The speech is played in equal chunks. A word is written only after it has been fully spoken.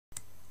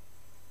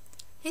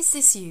Is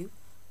this you?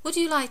 Would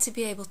you like to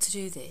be able to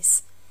do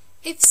this?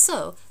 If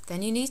so,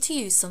 then you need to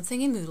use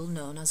something in Moodle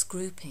known as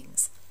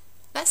groupings.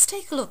 Let's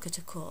take a look at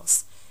a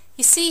course.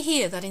 You see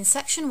here that in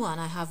section 1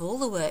 I have all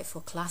the work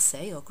for Class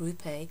A or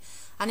Group A,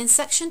 and in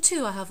section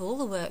 2 I have all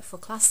the work for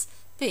Class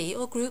B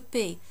or Group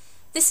B.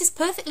 This is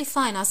perfectly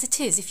fine as it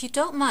is if you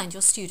don't mind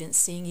your students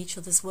seeing each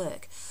other's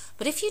work,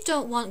 but if you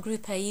don't want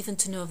Group A even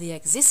to know the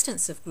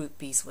existence of Group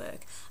B's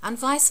work, and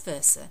vice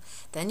versa,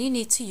 then you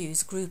need to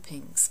use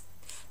groupings.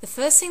 The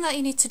first thing that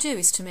you need to do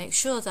is to make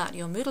sure that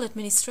your Moodle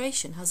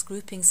administration has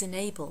groupings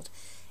enabled.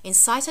 In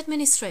Site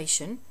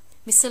Administration,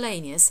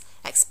 Miscellaneous,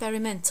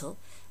 Experimental,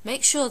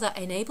 make sure that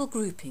Enable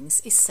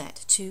Groupings is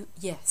set to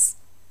Yes.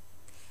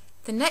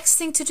 The next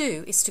thing to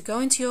do is to go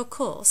into your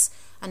course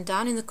and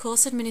down in the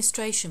Course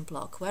Administration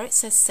block where it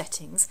says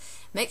Settings,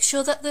 make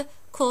sure that the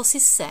course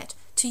is set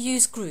to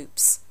use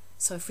groups.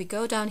 So if we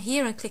go down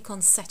here and click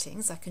on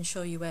Settings, I can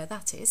show you where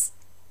that is.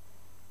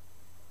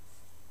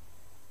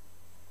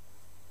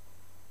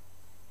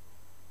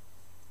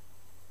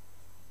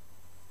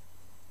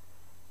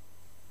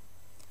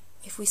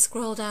 If we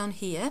scroll down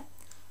here,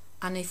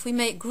 and if we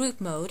make group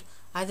mode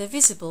either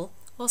visible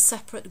or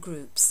separate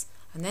groups,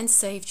 and then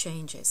save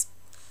changes.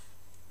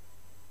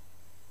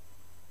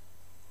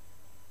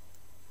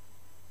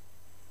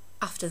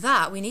 After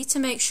that, we need to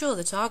make sure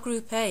that our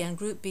Group A and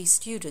Group B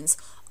students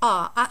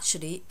are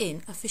actually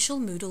in official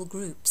Moodle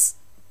groups.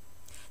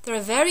 There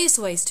are various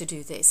ways to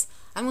do this.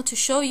 I'm going to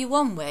show you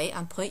one way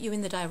and point you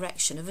in the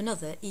direction of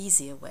another,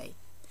 easier way.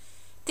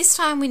 This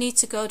time we need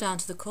to go down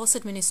to the Course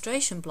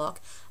Administration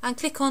block and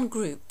click on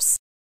Groups.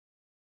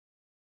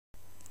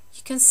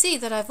 You can see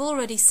that I've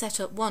already set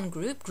up one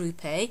group,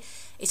 Group A.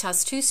 It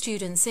has 2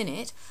 students in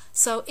it,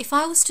 so if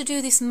I was to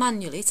do this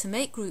manually to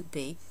make Group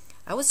B,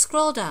 I would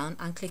scroll down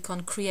and click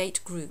on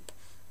Create Group.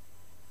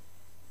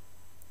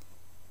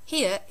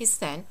 Here is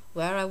then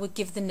where I would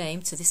give the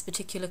name to this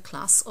particular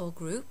class or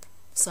group,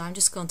 so I'm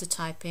just going to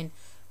type in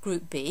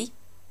Group B.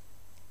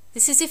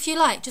 This is, if you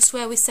like, just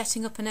where we're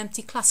setting up an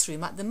empty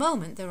classroom. At the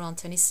moment there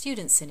aren't any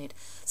students in it,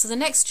 so the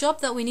next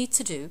job that we need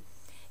to do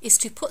is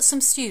to put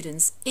some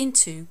students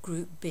into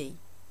Group B.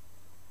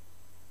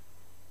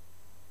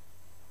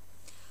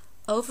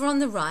 Over on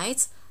the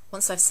right,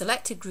 once I've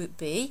selected Group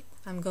B,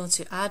 I'm going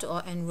to add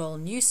or enroll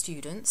new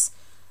students,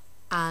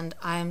 and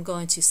I am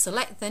going to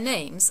select their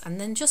names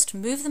and then just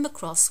move them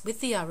across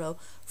with the arrow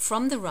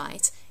from the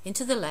right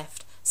into the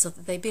left so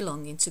that they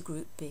belong into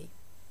Group B.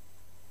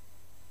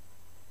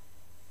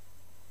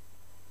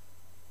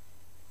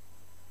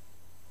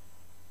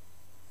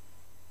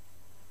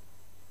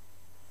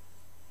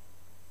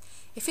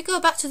 If we go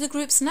back to the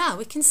groups now,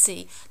 we can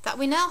see that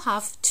we now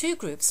have 2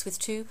 groups with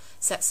 2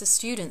 sets of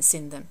students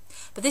in them.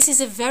 But this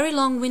is a very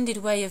long-winded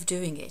way of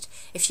doing it.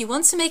 If you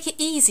want to make it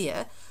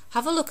easier,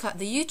 have a look at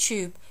the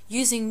YouTube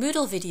Using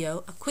Moodle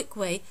video, a quick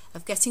way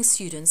of getting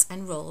students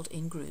enrolled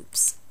in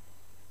groups.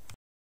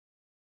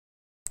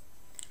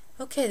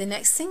 Okay, the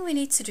next thing we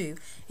need to do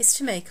is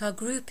to make our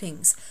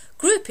groupings.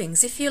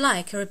 Groupings, if you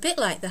like, are a bit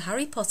like the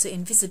Harry Potter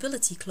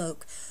invisibility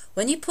cloak.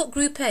 When you put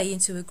Group A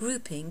into a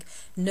grouping,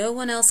 no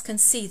one else can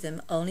see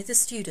them, only the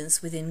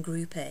students within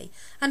Group A,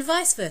 and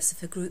vice versa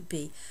for Group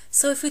B.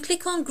 So if we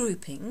click on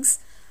Groupings,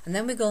 and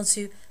then we're going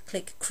to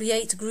click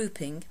Create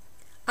Grouping,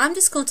 I'm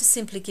just going to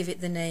simply give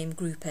it the name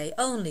Group A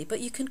only, but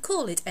you can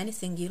call it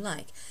anything you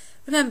like.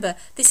 Remember,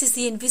 this is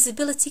the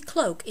invisibility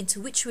cloak into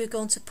which we're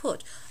going to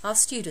put our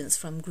students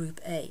from Group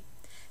A.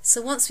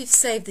 So once we've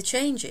saved the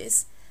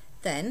changes,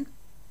 then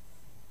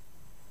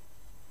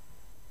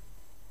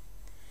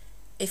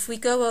if we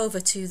go over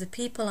to the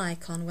people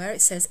icon where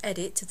it says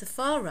Edit to the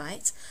far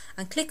right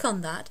and click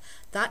on that,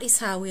 that is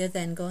how we are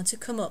then going to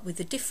come up with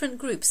the different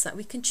groups that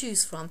we can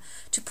choose from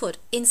to put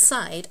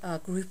inside our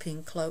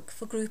grouping cloak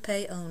for Group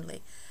A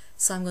only.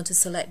 So I'm going to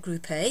select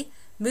Group A,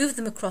 move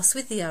them across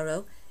with the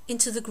arrow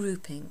into the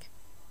grouping.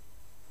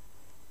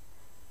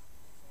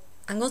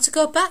 I'm going to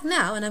go back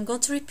now and I'm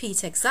going to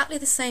repeat exactly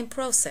the same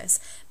process,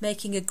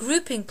 making a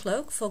grouping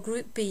cloak for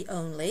Group B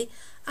only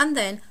and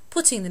then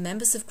putting the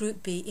members of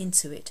Group B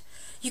into it.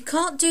 You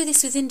can't do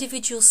this with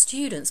individual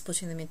students,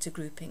 putting them into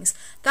groupings.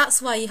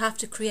 That's why you have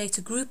to create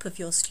a group of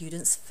your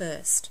students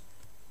first.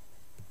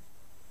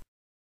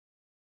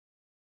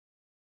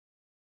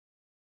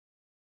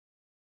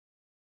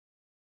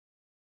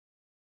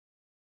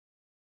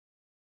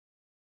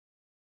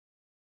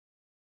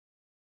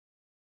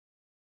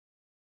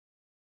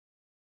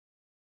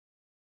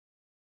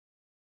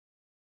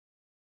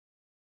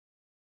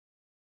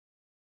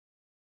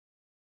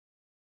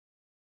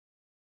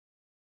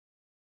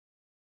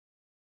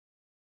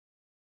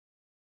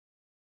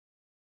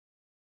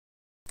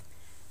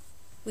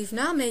 We've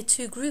now made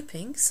 2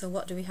 groupings, so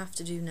what do we have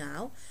to do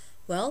now?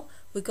 Well,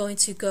 we're going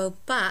to go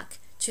back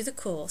to the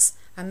course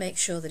and make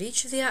sure that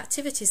each of the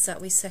activities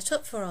that we set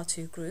up for our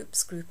 2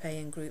 groups, Group A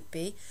and Group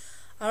B,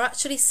 are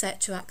actually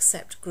set to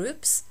accept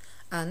groups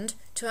and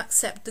to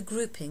accept the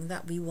grouping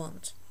that we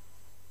want.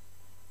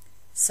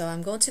 So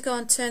I'm going to go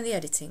and turn the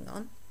editing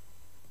on.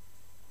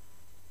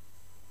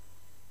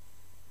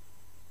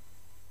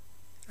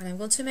 and I'm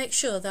going to make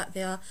sure that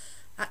they are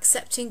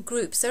accepting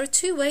groups. There are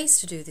two ways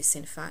to do this,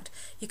 in fact.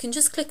 You can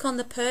just click on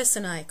the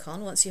person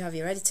icon once you have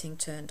your editing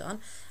turned on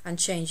and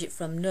change it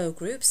from no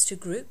groups to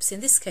groups.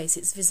 In this case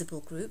it's visible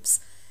groups.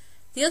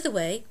 The other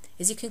way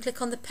is you can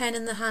click on the pen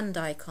and the hand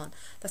icon.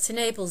 That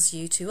enables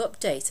you to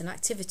update an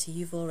activity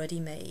you've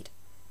already made.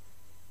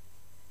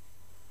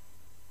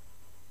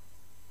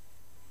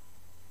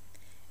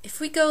 If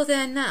we go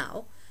there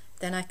now,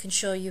 then I can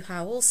show you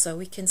how also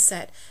we can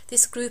set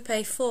this Group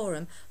A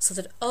forum so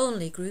that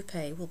only Group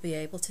A will be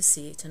able to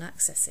see it and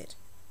access it.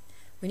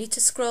 We need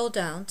to scroll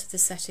down to the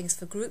settings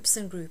for groups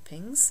and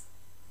groupings.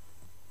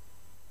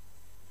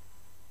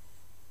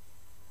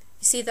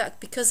 You see that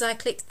because I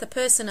clicked the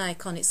person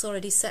icon, it's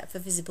already set for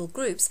visible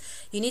groups.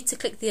 You need to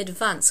click the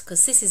advanced,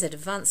 because this is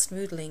advanced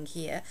moodling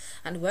here,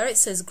 and where it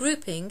says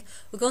grouping,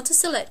 we're going to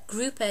select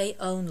Group A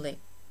only.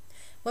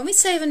 When we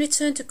save and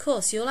return to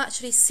course, you'll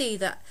actually see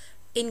that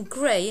in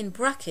grey, in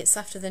brackets,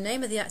 after the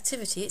name of the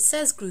activity, it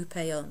says Group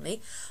A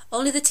only.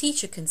 Only the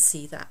teacher can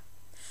see that.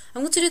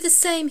 I'm going to do the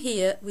same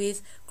here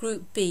with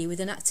Group B, with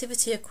an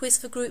activity, a quiz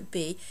for Group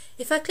B.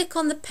 If I click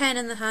on the pen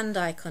and the hand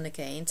icon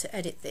again to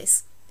edit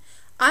this,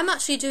 I'm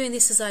actually doing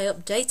this as I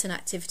update an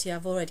activity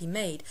I've already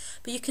made,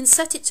 but you can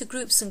set it to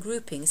groups and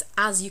groupings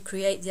as you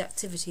create the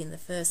activity in the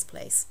first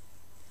place.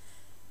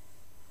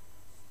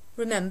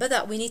 Remember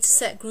that we need to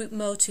set group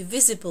mode to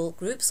visible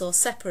groups or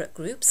separate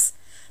groups,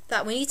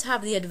 that we need to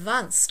have the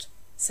advanced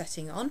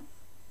setting on,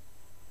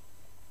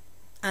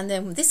 and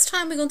then this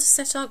time we're going to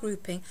set our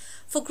grouping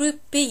for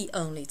Group B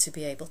only to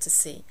be able to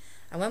see.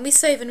 And when we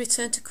save and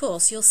return to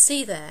course, you'll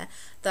see there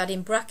that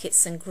in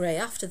brackets and grey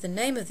after the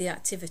name of the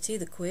activity,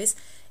 the quiz,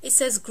 it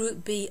says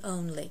Group B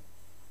only.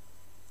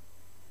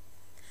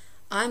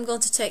 I'm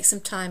going to take some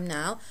time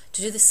now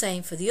to do the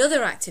same for the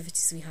other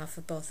activities we have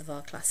for both of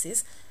our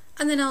classes,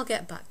 and then I'll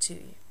get back to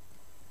you.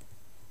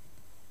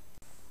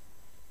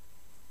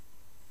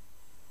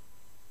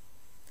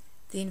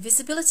 The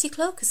invisibility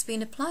cloak has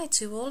been applied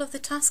to all of the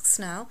tasks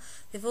now.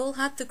 They've all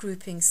had the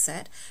groupings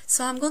set,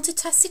 so I'm going to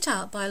test it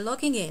out by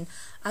logging in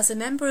as a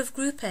member of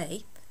Group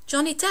A,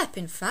 Johnny Depp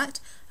in fact,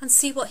 and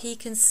see what he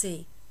can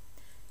see.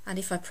 And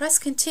if I press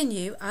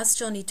continue as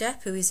Johnny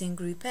Depp, who is in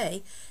Group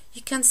A,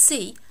 you can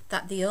see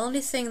that the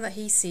only thing that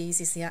he sees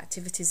is the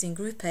activities in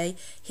Group A.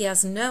 He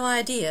has no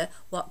idea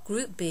what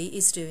Group B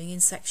is doing in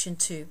Section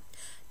 2.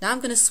 Now I'm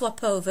going to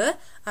swap over.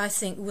 I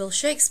think Will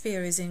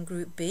Shakespeare is in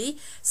Group B,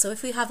 so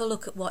if we have a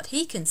look at what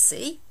he can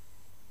see,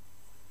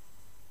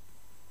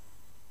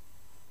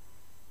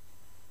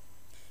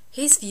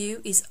 his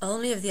view is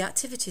only of the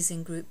activities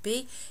in Group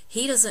B.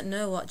 He doesn't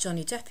know what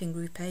Johnny Depp in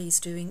Group A is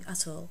doing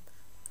at all.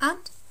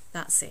 And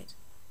that's it.